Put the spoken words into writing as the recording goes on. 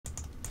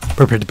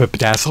Prepare to be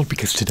bedazzled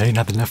because today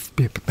another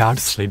left bout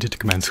is slated to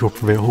commence. Who will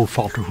prevail, who will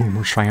falter, who will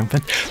emerge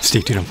triumphant?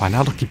 Stay tuned and find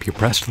out. I'll keep you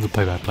abreast of the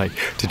play-by-play.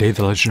 Today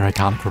the legendary,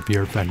 iconic,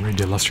 revered,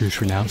 venerated,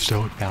 illustrious, renowned,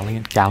 stoic,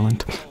 valiant,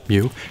 gallant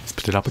Mew is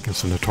pitted up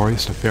against the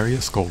notorious,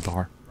 nefarious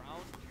Goldar.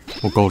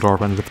 Will Goldar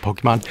run with the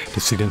Pokemon,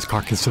 decedents,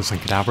 carcasses,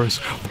 and cadavers?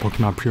 Will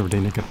Pokemon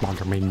preordained, get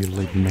wandered, made,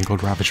 mutilated,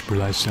 mangled, ravaged,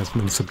 brutalized,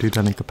 destined, subdued,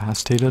 and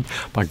incapacitated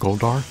by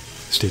Goldar?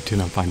 Stay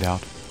tuned and find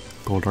out.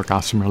 Goldar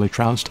got summarily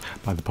trounced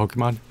by the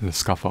Pokemon in a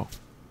scuffle.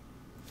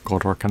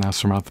 Goldar cannot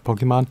surmount the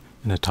Pokemon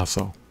in a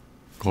tussle.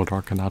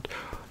 Goldar cannot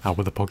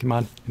outwit the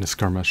Pokemon in a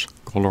skirmish.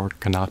 Goldar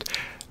cannot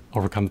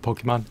overcome the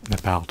Pokemon in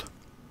a bout.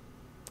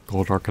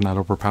 Goldar cannot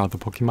overpower the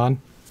Pokemon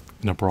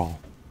in a brawl.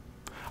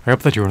 I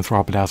hope that you are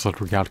enthralled,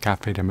 bedazzled, regaled,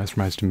 captivated,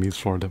 mesmerized, amused,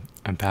 floored,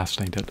 and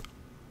fascinated.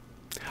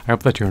 I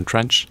hope that you are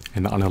entrenched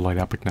in the unalloyed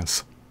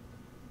epicness.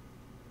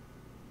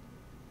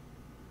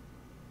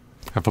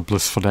 Have a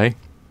blissful day.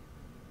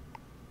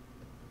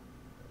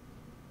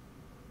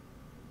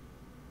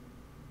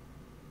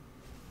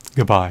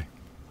 Goodbye.